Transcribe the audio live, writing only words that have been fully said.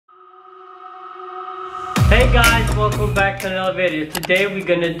Hey guys, welcome back to another video. Today we're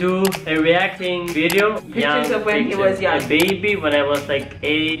gonna do a reacting video. Pictures of when he was young. A baby when I was like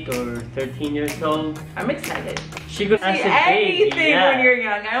 8 or 13 years old. I'm excited. She could see anything when you're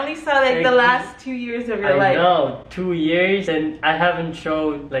young. I only saw like the last 2 years of your life. I know, 2 years, and I haven't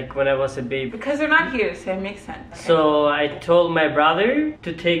showed like when I was a baby. Because they're not here, so it makes sense. Okay. So I told my brother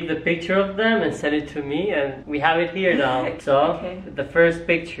to take the picture of them and send it to me, and we have it here now. So the first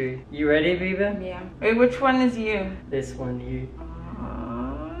picture. You ready, Viva? Yeah. Wait, which one is you? This one here.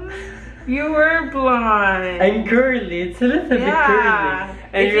 You were blonde. And curly. It's a little bit curly.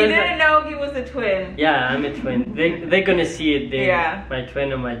 And if you didn't know, he was a twin. Yeah, I'm a twin. They're gonna see it there. Yeah. My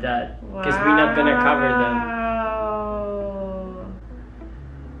twin and my dad. Because we're not gonna cover them. Wow.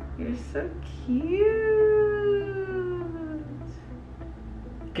 You're so cute.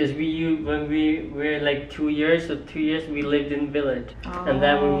 Because when we were like 2 years, so 2 years we lived in village. And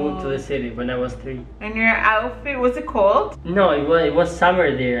then we moved to the city when I was 3. And your outfit, was it cold? No, it was summer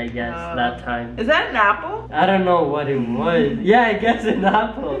there, I guess, that time. Is that an apple? I don't know what it was. Yeah, I guess an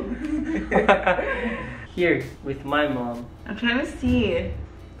apple. Here, with my mom. I'm trying to see.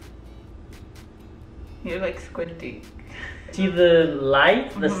 You're like squinting. See the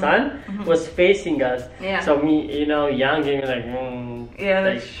light, the sun was facing us. Yeah. So me, young, you're like, yeah,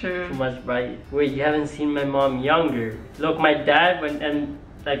 that's true. Too much bright. Wait, you haven't seen my mom younger. Look, my dad and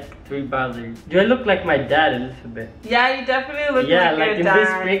like 3 brothers. Do I look like my dad a little bit? Yeah, you definitely look like your dad. Yeah, like in this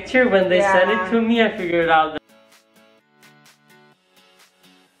picture when they sent it to me, I figured out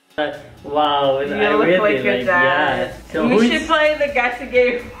that wow, you I look really like your dad. Yeah. So you should play the guess a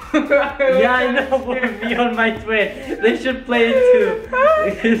game. Yeah, I know. Me on my twin. They should play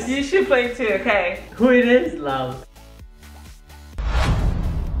it too. You should play too. Okay. Who it is, love?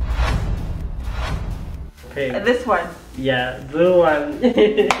 Okay. This one. Yeah, blue one.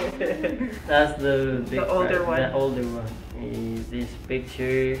 That's the older one. The older one. This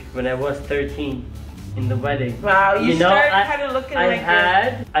picture when I was 13 in the wedding. Wow, you started kind of looking like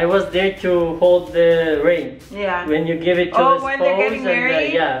this. I was there to hold the ring. Yeah. When you give it to the spouse. When they're getting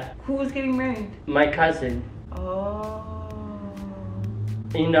married? Yeah. Who was getting married? My cousin. Oh.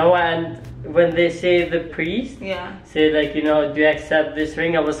 And when they say the priest, say like, do you accept this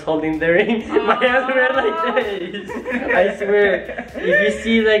ring? I was holding the ring. My hands were like this. I swear. If you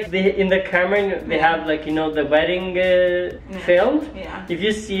see like in the camera, they have like, the wedding filmed. Yeah. If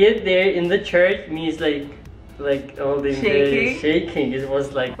you see it there in the church, means like holding shaking. It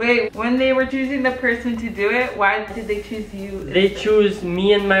was like. Wait, when they were choosing the person to do it, why did they choose you? They choose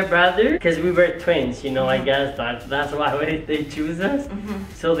me and my brother because we were twins. I guess that's why they choose us.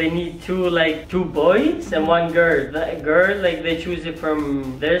 So they need two boys and 1 girl. The girl, they choose it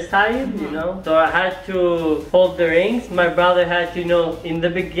from their side. So I had to hold the rings. My brother had to, in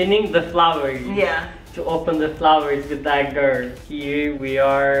the beginning, the flowers. Yeah. To open the flowers with that girl. Here we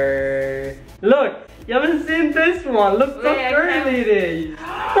are. Look. You haven't seen this one. Look how curly it is.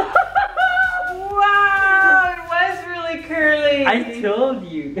 Wow, it was really curly. I told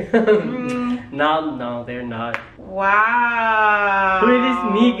you. No, they're not. Wow. Who it is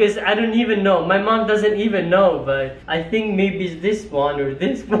me? Because I don't even know. My mom doesn't even know, but I think maybe it's this one or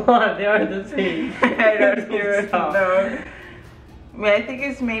this one. They are the same. I don't even know. I think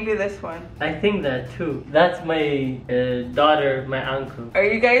it's maybe this one. I think that too. That's my daughter, my uncle. Are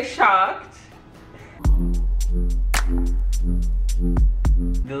you guys shocked?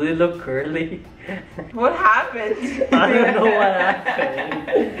 Do they look curly? What happened? I don't know what happened.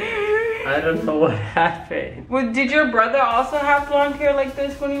 I don't know what happened. Well, did your brother also have blonde hair like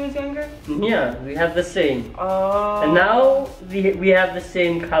this when he was younger? Yeah, we have the same. Oh. And now we have the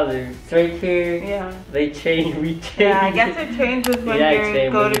same color. Straight hair. Yeah. They change, we change. Yeah, I guess it changes when you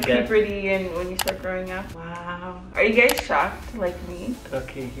go to puberty and when you start growing up. Wow. Are you guys shocked like me?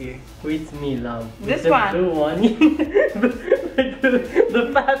 Okay, here. Who's me, love? This the one. Blue one. the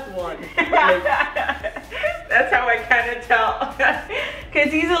fat one. That's how I kind of tell.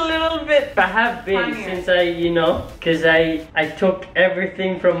 Because he's a little bit I have been since because I took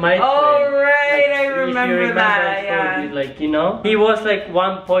everything from my twin. Oh, right, I remember that, I told you, he was like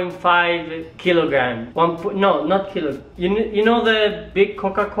 1.5 kilogram. No, not kilo. You know the big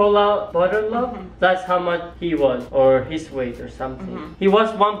Coca-Cola bottle, love? That's how much he was, or his weight or something. He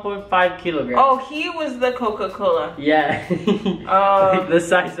was 1.5 kilograms. Oh, he was the Coca-Cola. Yeah. Oh. The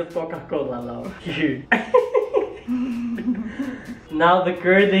size of Coca-Cola, love. Here. Now the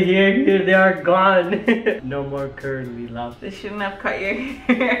curly hair, they are gone. No more curly, love. They shouldn't have cut your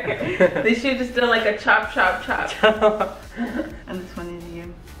hair. They should just do like a chop. And this one is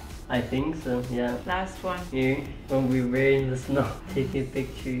you. I think so, yeah. Last one. Here, when we were in the snow taking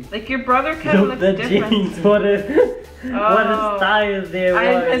pictures. Like your brother kind of looks different. Jeans, what a style there was.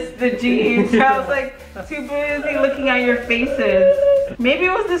 I missed the jeans. I was like too busy looking at your faces. Maybe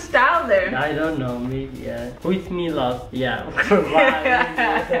it was the style there. I don't know, maybe, yeah. With me, love. Yeah.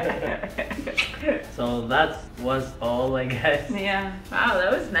 So that was all, I guess. Yeah. Wow,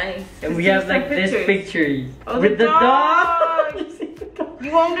 that was nice. And we have like this picture with the dog. You see the dog?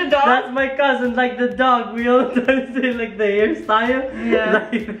 You own the dog? That's my cousin, like the dog. We all say like the hairstyle. Yeah.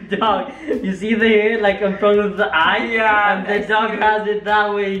 Like the dog. You see the hair like in front of the eye? Yeah. And the dog has it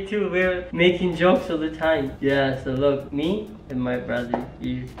that way too. We're making jokes all the time. Yeah, so look, me and my brother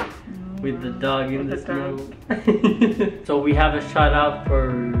here. With the dog in the snow. So we have a shout out for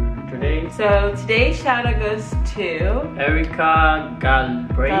today. So today's shout out goes to Erica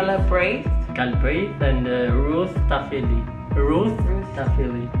Galbraith and Ruth Tafili. Ruth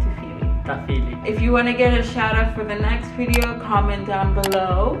Tafili. If you want to get a shout out for the next video, comment down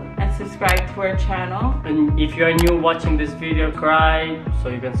below and subscribe to our channel. And if you are new watching this video, subscribe so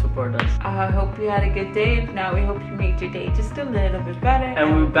you can support us. I hope you had a good day. If not, we hope you made your day just a little bit better.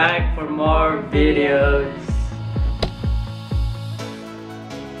 And we're back for more videos.